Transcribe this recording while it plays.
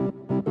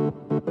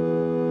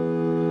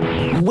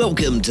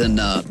Welcome to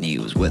Nerd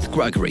News with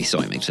Gregory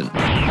Symington.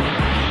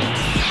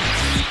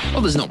 Well,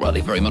 there's not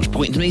really very much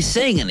point in me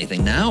saying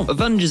anything now.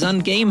 Avengers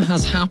Endgame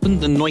has happened,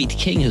 the Night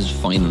King has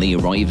finally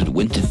arrived at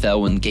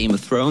Winterfell and Game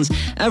of Thrones.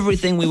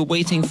 Everything we were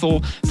waiting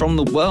for from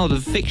the world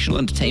of fictional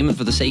entertainment,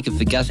 for the sake of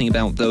forgetting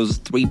about those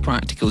 3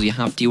 practicals you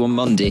have due on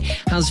Monday,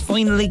 has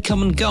finally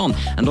come and gone.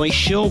 And I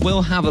sure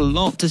will have a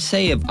lot to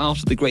say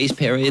after the grace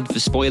period for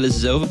spoilers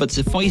is over, but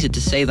suffice it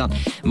to say that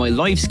my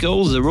life's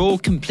goals are all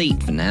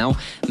complete for now.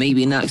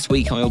 Maybe next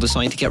week I'll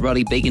decide to get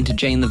really big into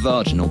Jane the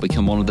Virgin or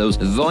become one of those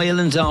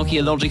violent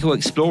archaeological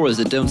explorers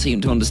that don't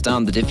seem to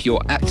understand that if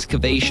your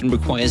excavation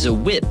requires a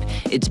whip,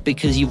 it's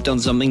because you've done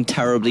something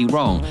terribly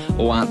wrong,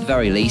 or at the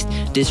very least,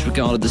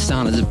 disregarded the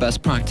standards of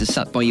best practice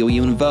set by your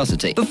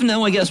university. But for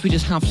now, I guess we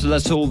just have to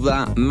let all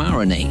that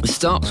marinate. The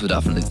Starks were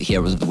definitely the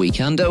heroes of the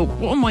weekend. Oh,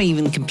 what am I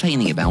even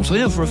complaining about? I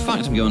know for a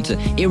fact I'm going to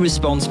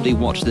irresponsibly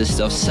watch this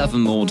stuff 7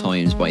 more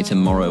times by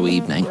tomorrow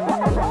evening.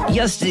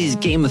 Yesterday's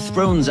Game of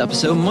Thrones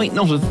episode might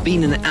not have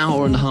been an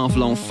hour-and-a-half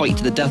long fight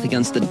to the death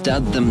against the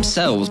dead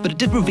themselves, but it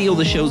did reveal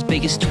the show's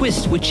biggest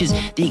twist, which is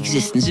the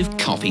existence of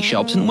coffee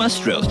shops in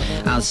Westeros,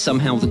 as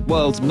somehow the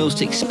world's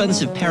most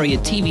expensive period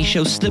TV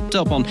show slipped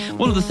up on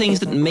one of the things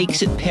that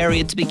makes it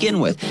period to begin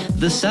with,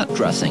 the set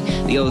dressing.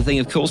 The other thing,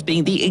 of course,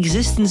 being the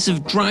existence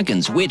of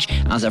dragons, which,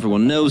 as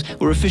everyone knows,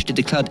 were officially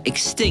declared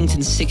extinct in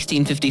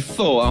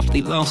 1654 after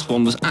the last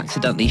one was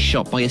accidentally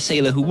shot by a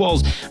sailor who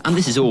was, and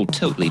this is all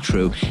totally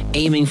true,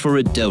 aiming for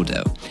a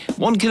dodo.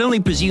 One can only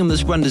presume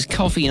this renders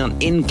coffee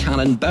an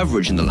in-canon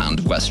beverage in the land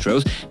of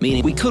Westeros,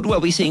 meaning we could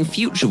well be seeing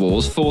future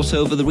wars fought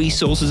over the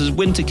resources as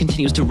winter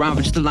continues to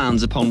ravage the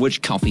lands upon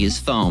which coffee is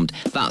farmed.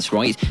 That's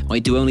right, I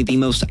do only the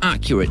most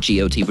accurate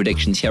GOT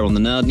predictions here on the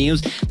Nerd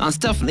News. That's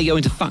definitely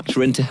going to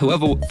factor into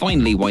whoever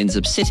finally winds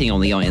up sitting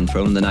on the Iron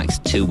Throne in the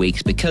next 2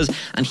 weeks because,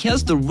 and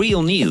here's the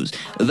real news,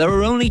 there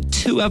are only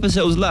 2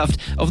 episodes left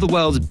of the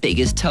world's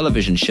biggest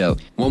television show.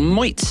 One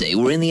might say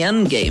we're in the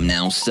end game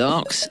now,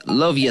 Starks.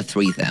 Love you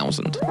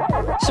 3000.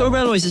 So I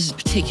realise this is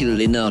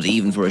particularly nerdy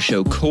even for a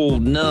show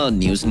called Nerd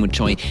News, in which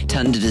I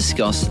tend to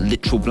discuss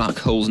literal black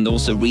holes and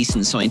also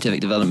recent scientific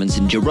developments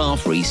in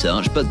giraffe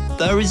research, but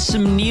there is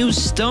some new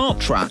Star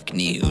Trek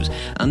news,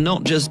 and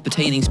not just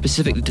pertaining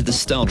specifically to the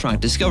Star Trek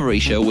Discovery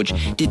show, which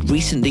did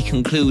recently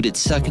conclude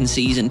its 2nd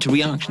season to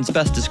reactions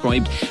best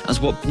described as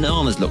what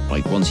bananas look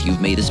like once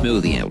you've made a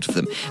smoothie out of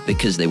them,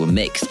 because they were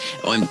mixed.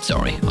 I'm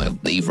sorry, I'll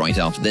leave right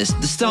after this.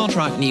 The Star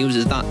Trek news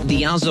is that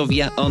the as of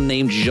yet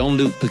unnamed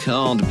Jean-Luc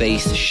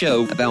Picard-based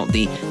show about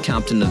the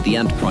captain of the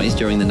Enterprise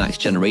during the Next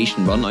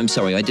Generation run, I'm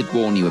sorry, I did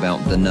warn you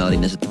about the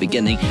nerdiness at the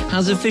beginning,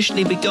 has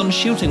officially begun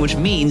shooting, which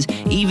means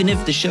even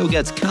if the show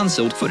gets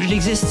cancelled, footage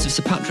exists of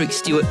Sir Patrick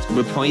Stewart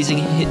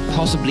reprising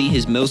possibly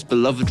his most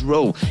beloved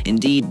role.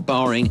 Indeed,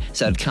 barring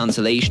said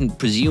cancellation,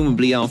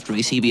 presumably after a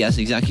CBS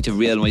executive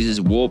realises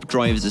warp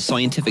drives are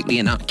scientifically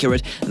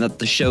inaccurate and that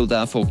the show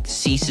therefore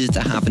ceases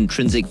to have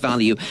intrinsic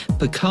value,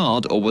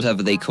 Picard, or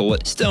whatever they call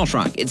it, Star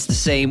Trek, it's the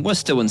same, we're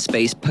still in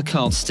space,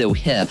 Picard's still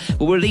here,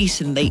 will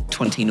release in late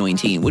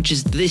 2019, which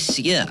is this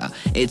year.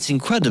 It's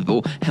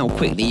incredible how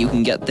quickly you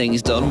can get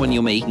things done when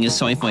you're making a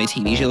sci-fi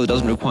TV show that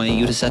doesn't require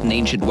you to set an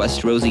ancient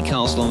Westerosi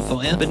castle on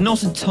fire, but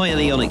not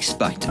entirely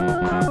unexpected.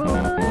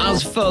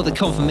 As further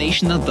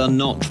confirmation that they're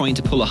not trying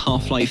to pull a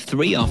Half-Life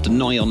 3 after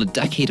nigh on a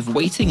decade of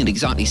waiting and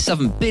exactly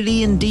 7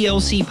 billion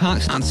DLC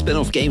packs and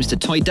spin-off games to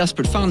tide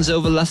desperate fans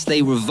over lest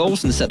they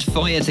revolt and set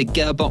fire to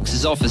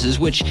Gearbox's offices,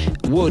 which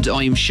would,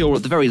 I'm sure,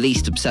 at the very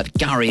least upset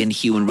Gary and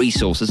Human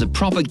Resources, a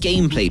proper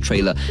gameplay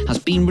trailer has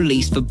been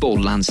released for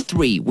Borderlands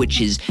 3, which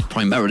is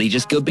primarily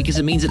just good because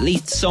it means at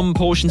least some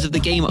portions of the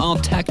game are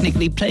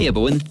technically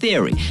playable in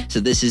theory, so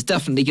this is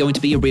definitely going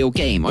to be a real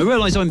game. I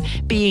realise I'm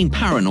being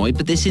paranoid,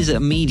 but this is a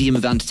medium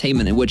of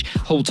entertainment in which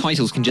whole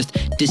titles can just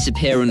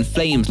disappear in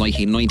flames like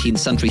a 19th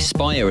century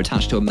spire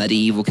attached to a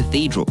medieval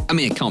cathedral. I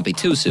mean, it can't be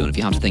too soon if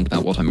you have to think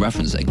about what I'm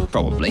referencing,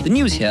 probably. The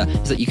news here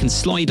is that you can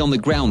slide on the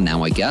ground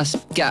now, I guess.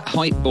 Get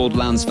hype,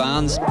 Borderlands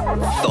fans.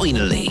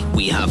 Finally,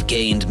 we have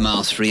gained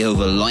mastery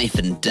over life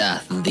and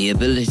death and the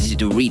ability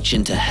to reach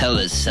into hell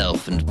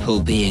itself and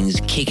pull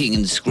beings kicking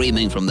and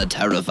screaming from the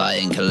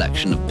terrifying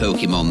collection of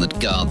Pokemon that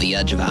guard the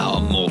edge of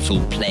our mortal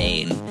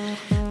plane.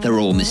 They're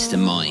all Mr.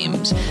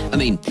 Mimes. I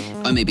mean,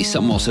 I may be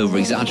somewhat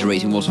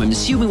over-exaggerating what I'm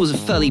assuming was a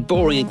fairly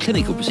boring and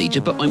clinical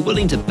procedure, but I'm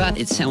willing to bet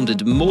it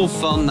sounded more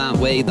fun that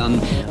way than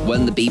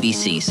when the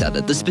BBC said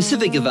it. The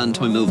specific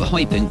event I'm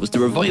overhyping was the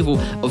revival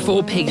of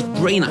 4 pigs'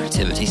 brain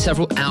activity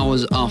several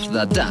hours after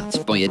their deaths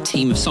by a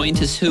team of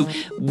scientists who,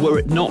 were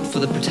it not for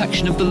the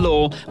protection of the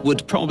law,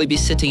 would probably be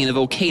sitting in a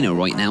volcano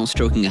right now,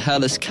 stroking a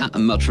hairless cat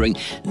and muttering,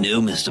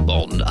 "No, Mr.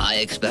 Bond, I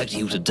expect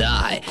you to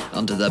die,"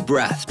 under their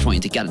breath,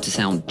 trying to get it to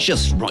sound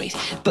just right.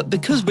 But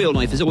because real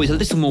life is always a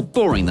little more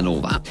boring than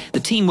all that, the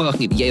team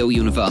working at Yale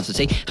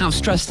University have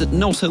stressed that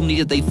not only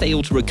did they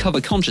fail to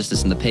recover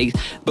consciousness in the pigs,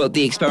 but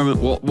the experiment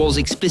was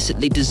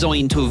explicitly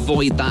designed to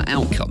avoid that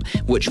outcome,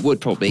 which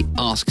would probably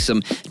ask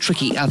some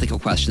tricky ethical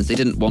questions they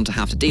didn't want to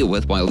have to deal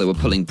with while they were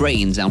pulling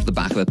brains out of the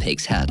back of a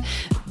pig's head.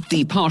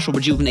 The partial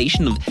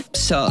rejuvenation of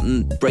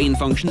certain brain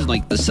functions,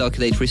 like the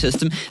circulatory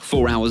system,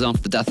 4 hours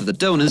after the death of the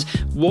donors,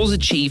 was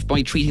achieved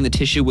by treating the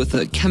tissue with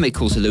a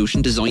chemical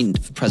solution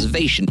designed for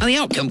preservation, and the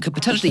outcome could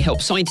potentially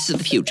help scientists of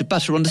the future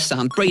better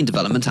understand brain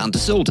development and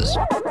disorders.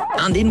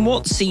 And in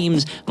what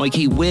seems like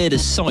a weird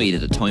aside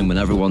at a time when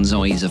everyone's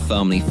eyes are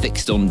firmly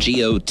fixed on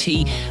GOT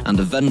and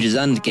Avengers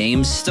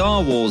Endgame,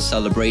 Star Wars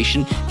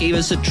Celebration gave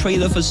us a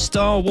trailer for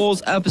Star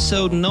Wars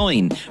Episode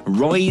 9,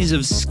 Rise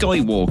of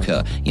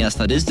Skywalker. Yes,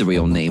 that is the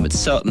real name. It's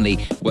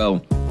certainly,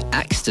 well,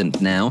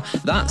 extant now.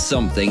 That's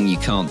something you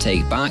can't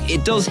take back.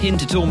 It does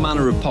hint at all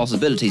manner of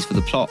possibilities for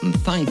the plot, and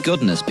thank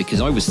goodness, because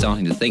I was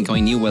starting to think I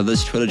knew where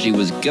this trilogy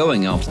was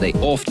going after they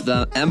offed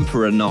the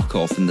Emperor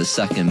knockoff in the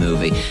second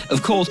movie.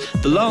 Of course,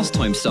 the last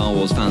time Star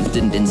Wars fans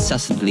didn't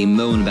incessantly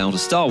moan about a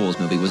Star Wars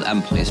movie was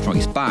Empire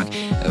Strikes Back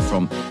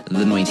from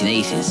the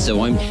 1980s,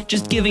 so I'm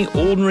just giving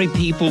ordinary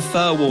people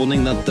fair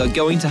warning that they're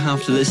going to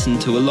have to listen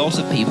to a lot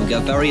of people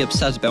get very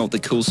upset about the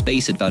cool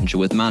space adventure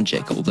with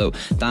magic, although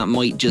that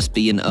might just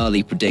be an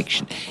early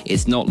prediction.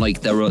 It's not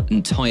like there are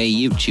entire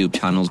YouTube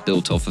channels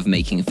built off of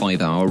making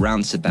 5-hour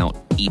rants about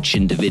each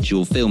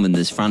individual film in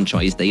this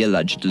franchise they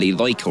allegedly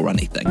like or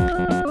anything.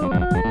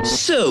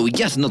 So,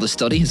 yet another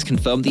study has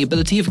confirmed the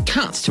ability of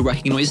cats to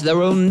recognise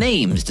their own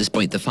names,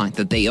 despite the fact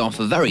that they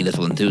offer very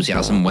little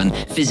enthusiasm when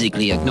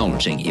physically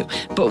acknowledging you.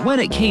 But when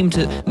it came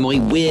to my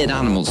weird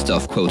animal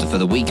stuff quota for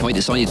the week, I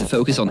decided to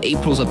focus on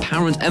April's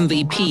apparent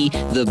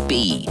MVP, the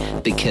bee,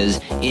 because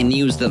in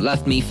news that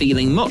left me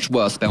feeling much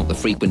worse about the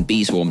frequent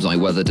bee swarms I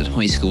weathered at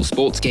high school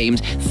sports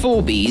games,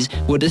 4 bees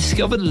were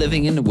discovered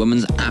living in a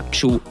woman's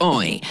actual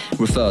eye.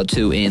 Referred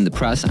to in the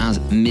press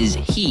as Ms.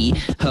 He,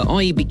 her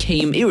eye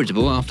became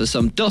irritable after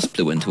some dust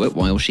blew into it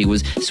while she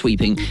was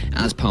sweeping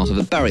as part of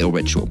a burial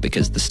ritual,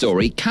 because the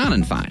story can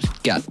in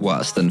fact get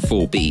worse than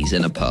 4 bees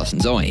in a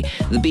person's eye.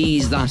 The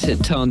bees that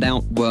it turned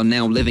out were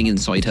now living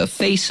inside her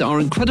face are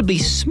incredibly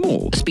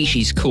small, a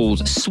species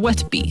called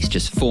sweat bees,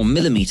 just 4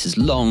 millimeters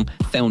long,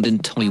 found in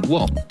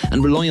Taiwan,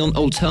 and rely on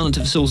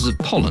alternative sources of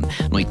pollen,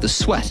 like the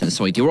sweat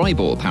inside your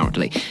eyeball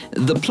apparently.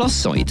 The plus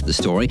side to the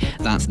story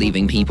that's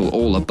leaving people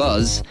all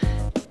abuzz.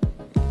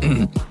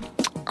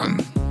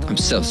 I'm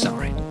so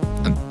sorry.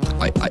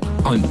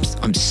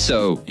 I'm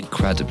so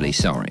incredibly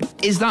sorry.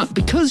 Is that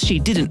because she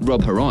didn't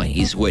rub her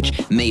eyes,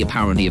 which may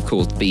apparently have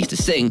caused the bees to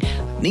sting,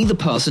 neither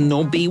person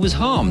nor bee was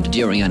harmed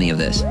during any of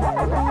this.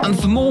 And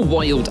for more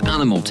wild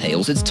animal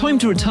tales, it's time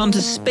to return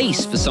to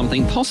space for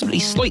something possibly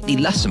slightly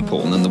less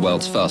important than the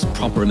world's first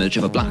proper image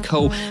of a black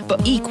hole,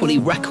 but equally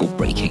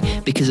record-breaking,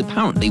 because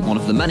apparently one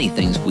of the many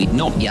things we'd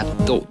not yet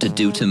thought to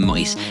do to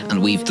mice,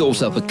 and we've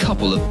thought up a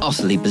couple of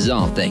utterly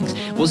bizarre things,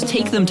 was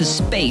take them to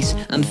space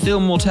and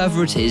film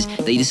whatever it is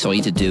they decide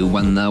to do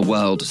when their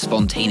world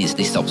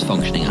spontaneously stops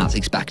functioning as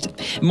expected.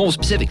 More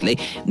specifically,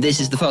 this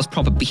is the first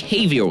proper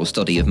behavioural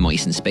study of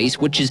mice in space,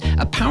 which is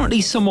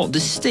apparently somewhat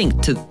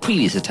distinct to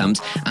previous attempts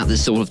at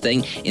this sort of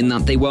thing, in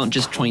that they weren't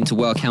just trying to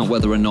work out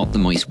whether or not the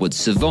mice would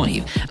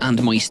survive,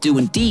 and mice do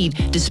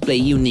indeed display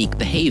unique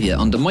behaviour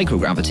under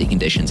microgravity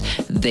conditions.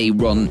 They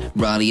run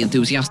rarely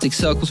enthusiastic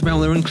circles around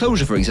their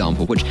enclosure, for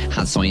example, which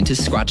had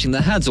scientists scratching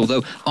their heads,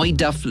 although I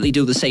definitely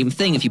do the same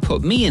thing if you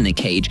put me in a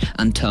cage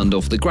and turned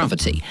off the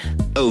gravity.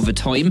 Over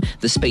time,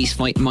 the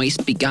spaceflight mice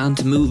began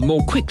to move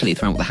more quickly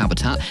throughout the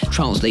habitat,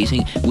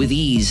 translating with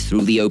ease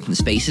through the open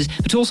spaces,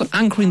 but also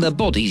anchoring their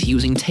bodies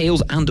using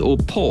tails and or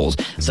paws,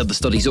 said the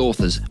study's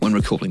authors when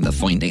recording their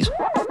findings.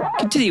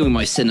 Continuing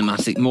my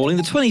cinematic morning,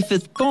 the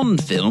 25th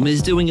Bond film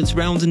is doing its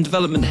rounds in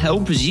development hell,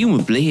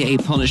 presumably a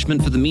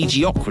punishment for the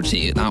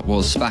mediocrity that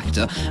was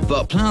Spectre,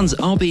 but plans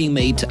are being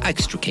made to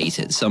extricate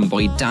it. Some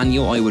by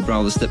Daniel, I would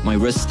rather slip my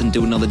wrist than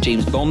do another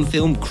James Bond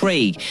film,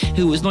 Craig,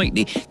 who is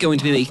likely going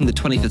to be making the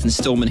 25th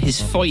installment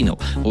his final,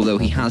 although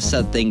he has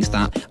said things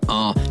that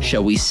are,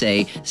 shall we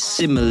say,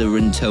 similar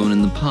in tone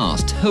in the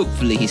past.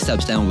 Hopefully he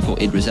steps down before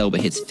Idris Elba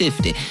hits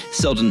 50.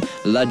 Sudden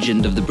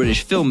legend of the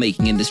British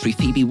filmmaking industry,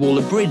 Phoebe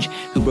Waller-Bridge,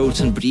 who wrote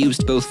and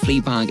produced both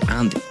Fleabag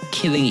and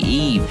Killing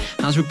Eve,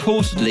 has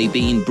reportedly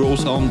been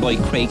brought on by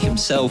Craig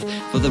himself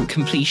for the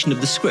completion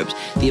of the script.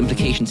 The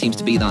implication seems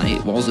to be that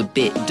it was a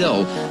bit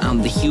dull,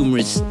 and the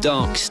humorous,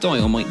 dark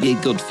style might be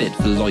a good fit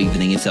for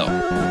livening it up.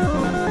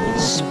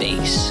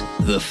 Space.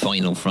 The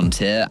final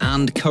frontier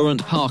and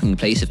current parking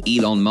place of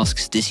Elon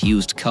Musk's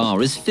disused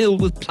car is filled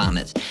with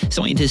planets.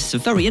 Scientists are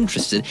very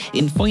interested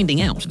in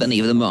finding out if any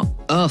of them are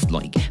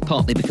Earth-like,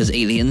 partly because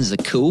aliens are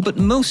cool, but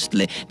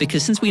mostly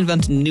because since we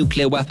invented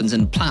nuclear weapons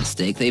and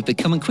plastic, they've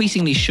become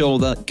increasingly sure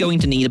they're going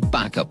to need a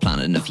backup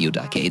planet in a few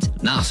decades.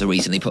 NASA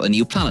recently put a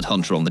new planet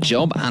hunter on the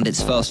job, and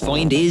its first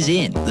find is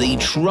in the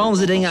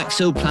Transiting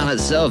Exoplanet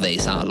Survey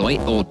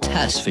Satellite, or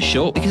TESS for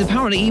short, because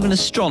apparently even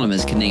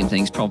astronomers can name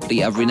things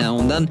properly every now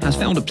and then, has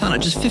found a planet began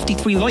at just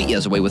 53 light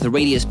years away with a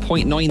radius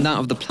 0.9 that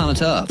of the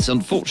planet Earth. So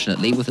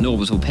unfortunately, with an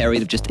orbital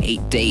period of just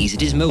 8 days,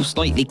 it is most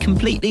likely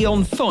completely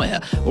on fire,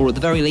 or at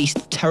the very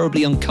least,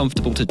 terribly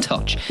uncomfortable to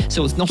touch.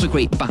 So it's not a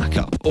great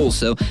backup.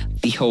 Also,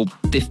 the whole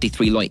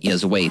 53 light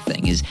years away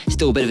thing is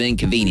still a bit of an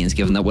inconvenience,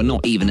 given that we're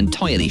not even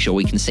entirely sure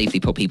we can safely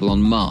put people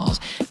on Mars.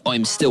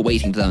 I'm still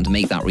waiting for them to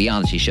make that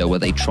reality show where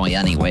they try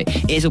anyway.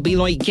 It'll be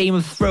like Game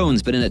of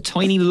Thrones, but in a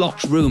tiny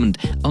locked room and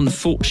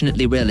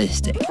unfortunately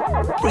realistic.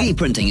 3D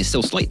printing is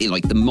still slightly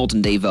like the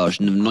modern day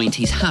version of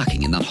 90s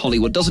hacking, in that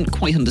Hollywood doesn't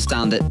quite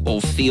understand it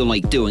or feel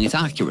like doing it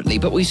accurately,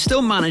 but we've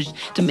still managed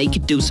to make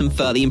it do some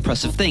fairly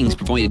impressive things,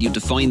 provided you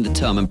define the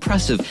term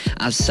impressive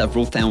as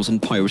several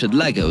thousand pirated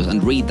Legos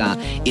and read that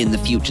in the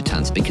future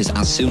tense, because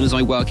as soon as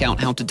I work out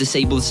how to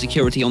disable the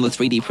security on the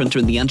 3D printer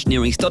in the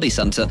Engineering Study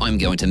Centre, I'm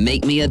going to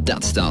make me a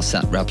Death Star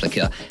set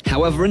replica.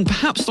 However, in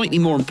perhaps slightly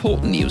more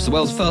important news, the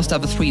world's first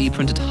ever 3D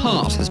printed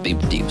heart has been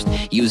produced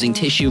using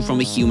tissue from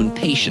a human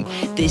patient.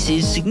 This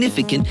is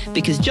significant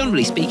because,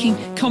 generally speaking,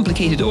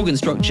 complicated organ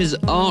structures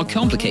are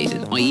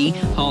complicated, i.e.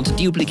 hard to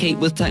duplicate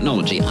with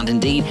technology, and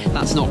indeed,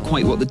 that's not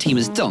quite what the team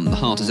has done. The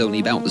heart is only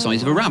about the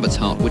size of a rabbit's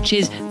heart, which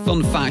is,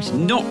 fun fact,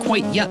 not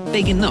quite yet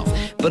big enough,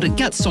 but it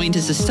gets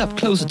scientists a step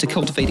closer to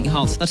cultivating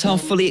hearts that are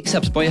fully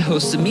accepted by a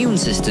host's immune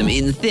system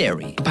in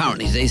theory.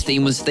 Apparently today's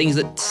theme was things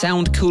that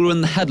sound cooler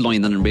in the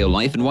headline than in real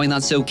life, and why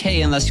that's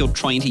okay unless you're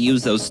trying to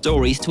use those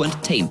stories to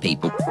entertain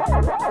people.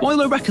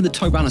 While I reckon the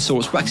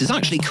Tyrannosaurus Rex is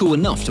actually cool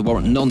enough to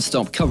warrant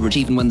non-stop coverage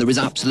even when there is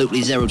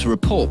absolutely zero to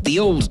report, the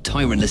old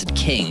tyrant lizard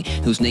king,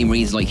 whose name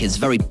reads like his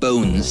very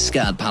bones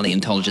scared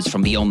paleontologists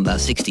from beyond their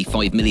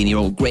 65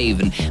 million-year-old grave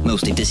and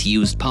mostly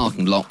disused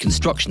parking lot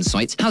construction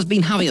sites, has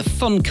been having a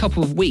fun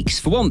couple of weeks.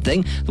 For one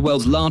thing, the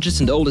world's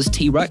largest and oldest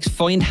T-Rex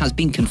find has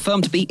been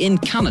confirmed to be in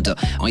Canada.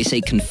 I say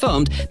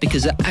confirmed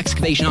because the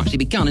excavation actually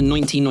began in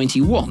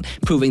 1991,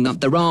 proving that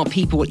there are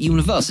people at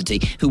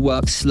university who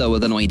work slower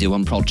than I do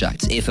on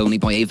projects, if only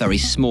by a very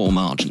small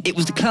margin. It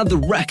was declared the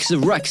Rex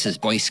of Rexes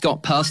by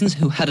Scott Parsons,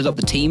 who headed up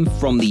the team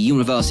from the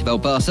University of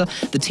Alberta.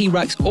 The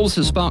T-Rex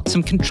also sparked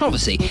some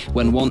controversy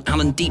when one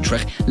Alan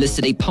Dietrich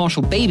listed a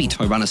partial baby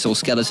Tyrannosaur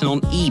skeleton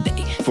on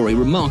eBay for a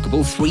remarkable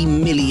 $3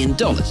 million.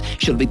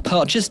 Should it be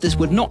purchased, this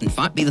would not in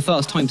fact be the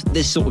first time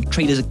this sort of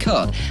trade has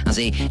occurred, as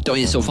a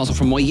dinosaur fossil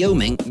from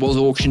Wyoming was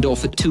auctioned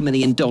off at $2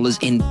 million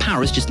in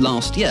Paris just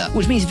last year,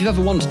 which means if you've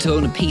ever wanted to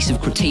own a piece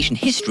of Cretacean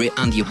history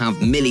and you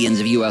have millions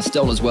of US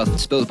dollars worth of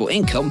disposable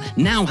income,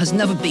 now has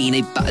never been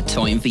a better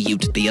time for you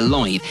to be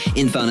alive.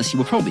 In fairness, you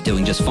were probably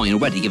doing just fine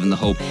already given the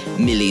whole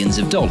millions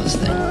of dollars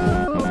thing.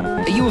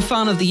 Are you a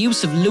fan of the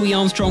use of Louis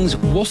Armstrong's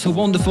What a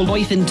Wonderful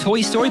Life in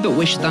Toy Story, but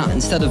wish that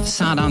instead of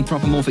sad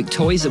anthropomorphic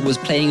toys it was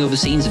playing over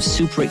scenes of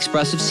super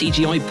expressive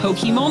CGI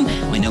Pokemon?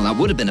 I know that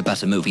would have been a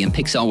better movie and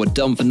Pixar were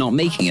dumb for not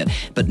making it,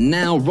 but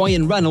now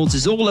Ryan Reynolds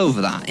is all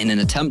over that in an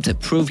attempt to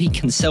prove he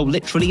can sell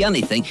literally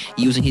anything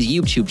using his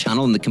YouTube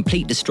channel and the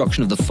complete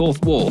destruction of the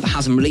fourth wall,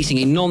 has him releasing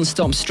a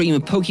non-stop stream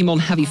of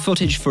Pokemon-heavy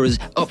footage for his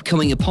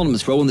upcoming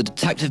eponymous role in the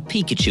Detective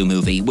Pikachu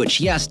movie, which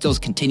yes, does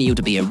continue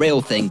to be a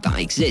real thing that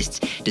exists,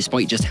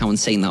 despite just how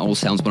insane that all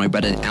sounds when I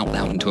read it out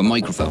loud into a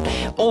microphone.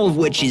 All of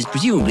which is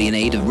presumably in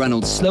aid of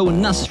Reynolds' slow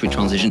and necessary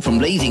transition from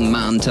leading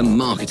man to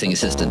marketing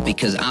assistant,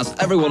 because as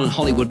everyone in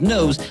Hollywood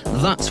knows,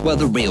 that's where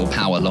the real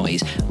power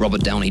lies.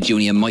 Robert Downey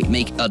Jr. might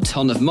make a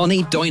ton of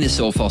money,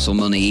 dinosaur fossil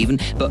money even,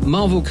 but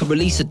Marvel could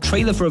release a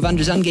trailer for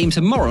Avengers Endgame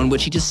tomorrow in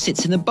which he just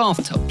sits in a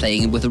bathtub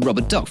playing with a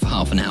rubber duck for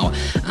half an hour,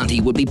 and he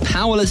would be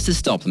powerless to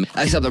stop them.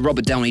 Except that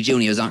Robert Downey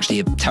Jr. is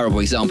actually a terrible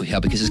example here,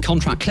 because his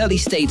contract clearly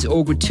states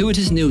all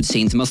gratuitous nude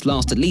scenes must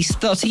last at least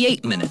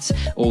 38 minutes,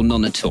 or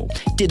none at all.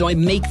 Did I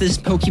make this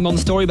Pokemon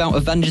story about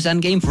Avengers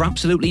Endgame for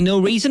absolutely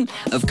no reason?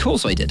 Of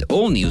course I did.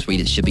 All news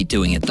readers should be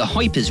doing it. The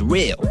hype is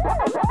real.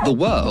 The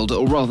world,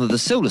 or rather the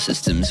solar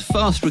system's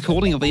first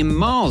recording of a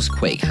Mars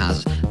quake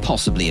has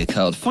possibly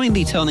occurred,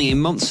 finally turning a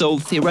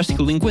months-old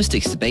theoretical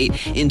linguistics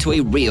debate into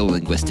a real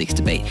linguistics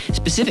debate.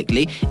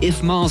 Specifically,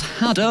 if Mars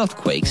had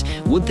earthquakes,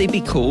 would they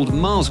be called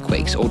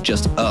Marsquakes or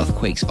just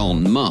earthquakes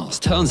on Mars?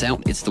 Turns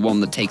out it's the one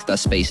that takes their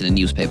space in a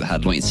newspaper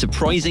headline,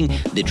 surprising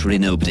literally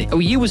nobody. Oh,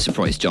 you were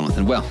surprised,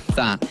 Jonathan? Well,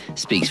 that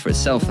speaks for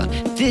itself then.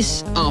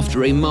 This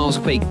after a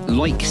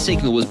Marsquake-like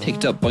signal was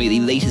picked up by the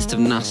latest of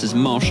NASA's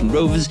Martian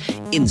rovers,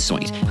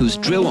 InSight, whose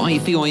drill, I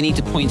feel I need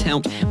to point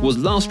out, was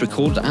last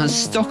recorded as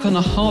stuck on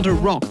a harder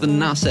rock than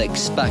NASA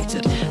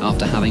expected,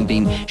 after having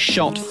been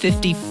shot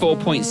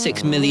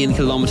 54.6 million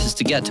kilometers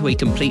to get to a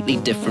completely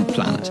different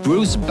planet.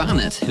 Bruce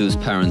Banner, whose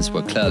parents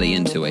were clearly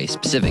into a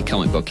specific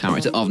comic book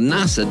character of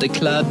NASA,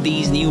 declared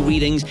these new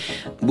readings,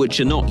 which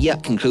are not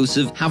yet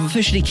conclusive, have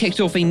officially kicked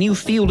off a new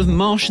field of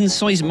Martian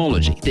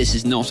seismology. This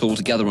is not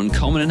altogether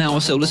uncommon in our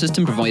solar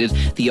system, provided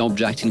the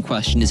object in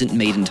question isn't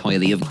made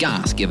entirely of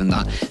gas, given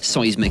that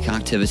seismic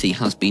activity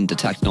has been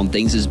detected on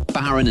things as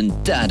barren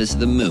and dead as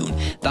the moon.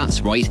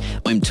 That's right,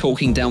 I'm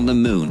talking down the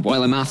moon.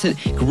 While I'm at it,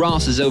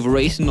 grass is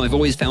overrated and I've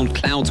always found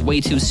clouds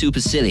way too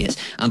supercilious,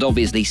 and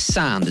obviously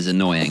sand is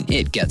annoying.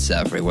 It gets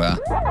everywhere.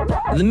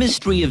 The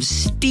mystery of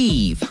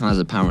Steve has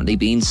apparently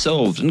been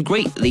solved, and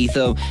greatly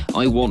though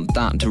I want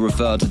that that to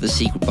refer to the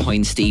secret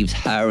behind Steve's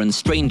hair and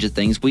Stranger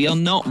Things. We are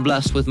not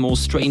blessed with more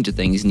Stranger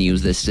Things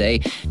news this day.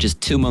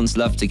 Just 2 months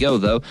left to go,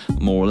 though,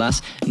 more or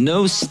less.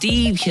 No,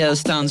 Steve here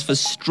stands for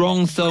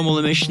Strong Thermal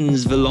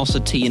Emissions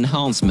Velocity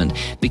Enhancement,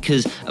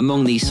 because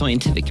among the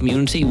scientific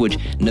community, which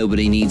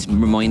nobody needs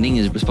reminding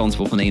is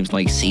responsible for names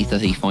like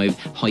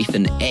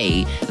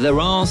C35-A, there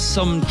are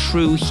some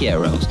true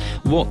heroes.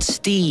 What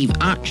Steve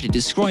actually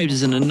described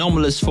as an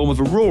anomalous form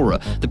of aurora,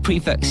 the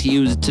prefix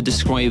used to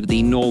describe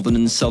the northern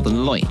and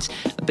southern lights.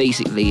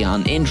 Basically,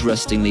 an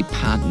interestingly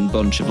patterned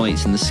bunch of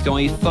lights in the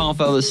sky far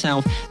further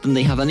south than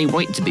they have any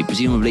right to be.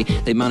 Presumably,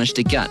 they managed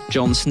to get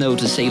Jon Snow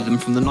to save them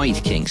from the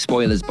Night King.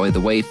 Spoilers, by the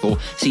way, for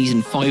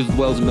Season 5 of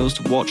the world's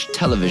most watched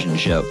television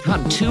show. You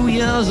had 2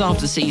 years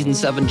after Season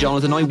 7,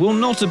 Jonathan. I will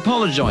not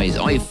apologise.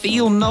 I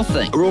feel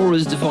nothing. Aurora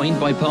is defined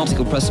by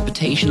particle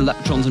precipitation,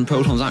 electrons and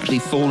protons actually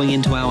falling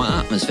into our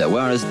atmosphere,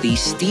 whereas the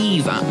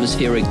Steve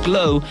atmospheric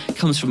glow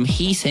comes from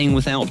heating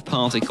without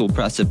particle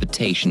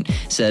precipitation,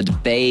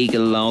 said Bay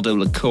Gallardo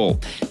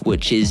Lacour,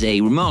 which is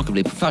a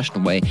remarkably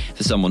professional way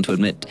for someone to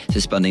admit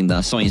to spending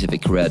their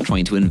scientific career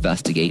trying to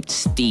investigate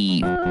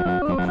Steve.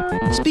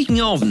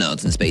 Speaking of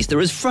nerds in space,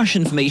 there is fresh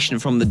information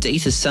from the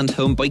data sent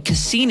home by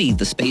Cassini,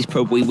 the space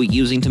probe we were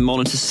using to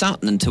monitor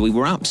Saturn until we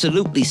were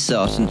absolutely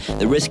certain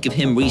the risk of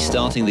him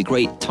restarting the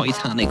great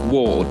Titanic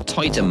War, or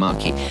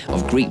Titamaki,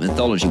 of Greek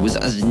mythology was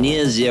as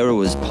near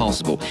zero as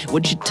possible,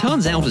 which it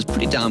turns out is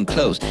pretty damn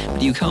close,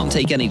 but you can't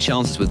take any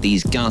chances with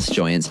these gas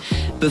giants.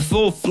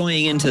 Before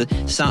flying into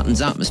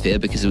Saturn's atmosphere,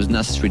 because it was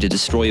necessary to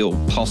destroy all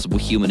possible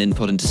human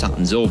input into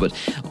Saturn's orbit,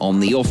 on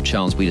the off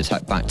chance we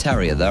detect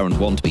bacteria there and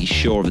want to be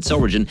sure of its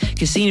origin,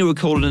 Cassini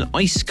recorded an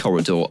ice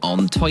corridor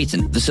on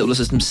Titan, the solar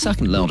system's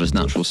second largest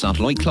natural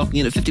satellite, clocking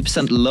in at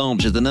 50%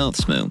 larger than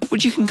Earth's moon,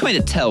 which you can kind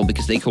of tell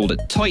because they called it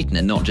Titan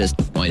and not just,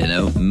 I don't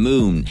know,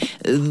 moon.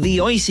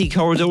 The icy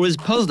corridor is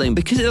puzzling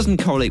because it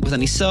doesn't correlate with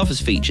any surface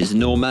features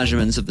nor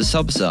measurements of the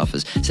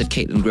subsurface, said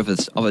Caitlin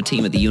Griffiths of a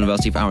team at the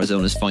University of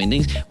Arizona's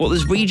findings. What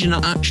this region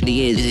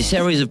actually is a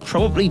series of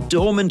probably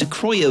dormant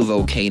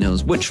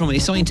cryovolcanoes, which from a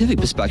scientific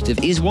perspective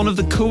is one of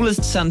the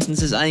coolest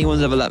sentences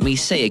anyone's ever let me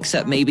say,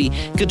 except maybe,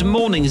 "Good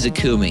morning,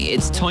 Zakumi,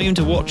 it's time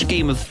to watch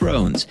Game of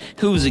Thrones.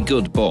 Who's a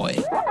good boy?"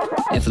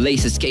 If the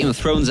latest Game of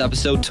Thrones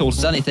episode taught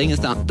us anything,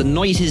 it's that the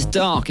night is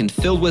dark and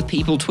filled with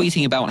people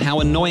tweeting about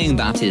how annoying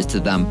that is to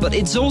them. But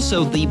it's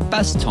also the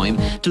best time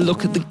to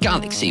look at the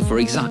galaxy for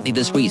exactly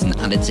this reason,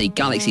 and it's a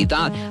galaxy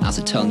that, as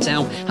it turns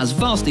out, has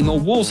vastly more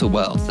water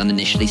worlds than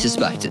initially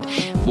suspected.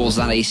 Was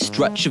that a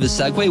stretch of a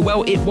segue?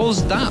 Well, it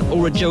was that,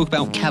 or a joke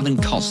about Kevin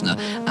Costner,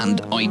 and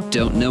I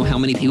don't know how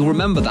many people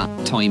remember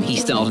that time he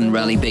starred in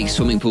Really Big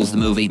Swimming Pools the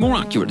movie. More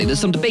accurately, there's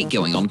some debate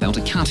going on about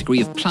a category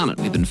of planet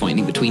we've been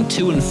finding between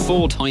 2 and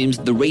 4 times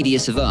the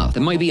radius of Earth.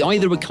 There might be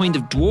either a kind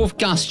of dwarf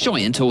gas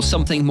giant or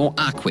something more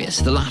aqueous.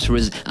 The latter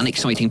is an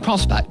exciting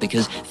prospect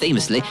because,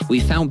 famously,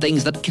 we found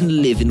things that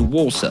can live in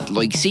water,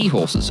 like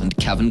seahorses and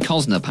Kevin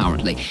Costner,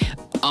 apparently.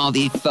 Are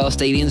the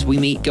first aliens we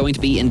meet going to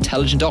be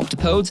intelligent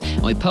octopodes?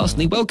 I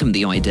personally welcome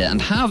the idea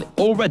and have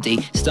already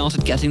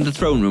started getting the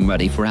throne room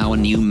ready for our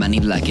new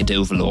many-legged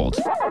overlord.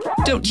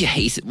 Don't you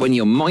hate it when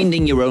you're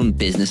minding your own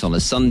business on a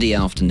Sunday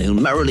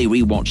afternoon, merrily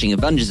rewatching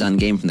Avengers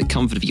Endgame from the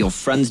comfort of your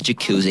friend's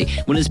jacuzzi,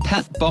 when his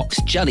pet box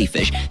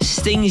jellyfish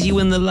stings you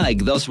in the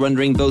leg, thus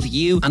rendering both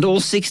you and all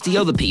 60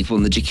 other people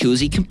in the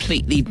jacuzzi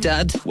completely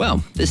dead?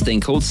 Well, this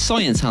thing called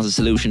science has a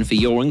solution for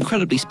your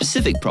incredibly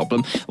specific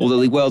problem,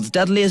 although the world's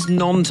deadliest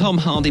non-Tom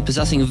Hardy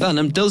possessing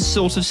venom does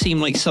sort of seem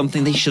like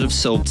something they should have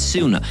solved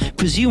sooner.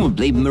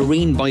 Presumably,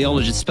 marine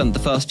biologists spent the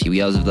first few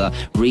years of their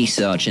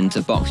research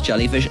into box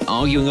jellyfish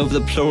arguing over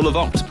the plural of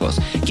octopus.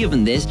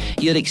 Given this,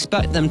 you'd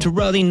expect them to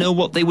really know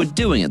what they were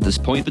doing at this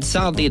point, but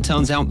sadly it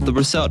turns out the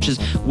researchers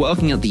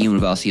working at the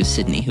University of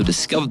Sydney who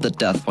discovered that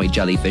death by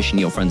jellyfish in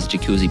your friend's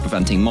jacuzzi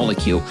preventing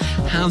molecule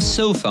have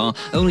so far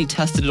only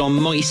tested it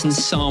on mice and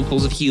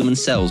samples of human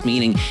cells,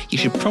 meaning you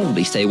should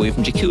probably stay away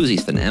from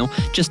jacuzzis for now,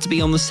 just to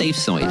be on the safe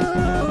side.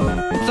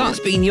 That's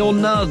been your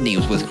Nerd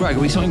News with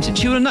Gregory Sympson.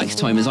 Tune in next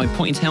time as I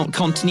point out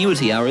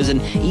continuity errors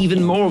in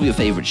even more of your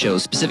favourite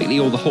shows, specifically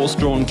all the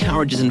horse-drawn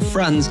carriages and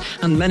Friends,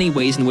 and many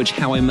ways in which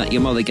How I Met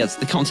Your Mother gets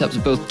the concepts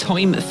of both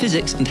time,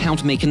 physics, and how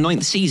to make a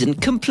 9th season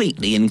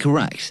completely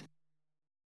incorrect.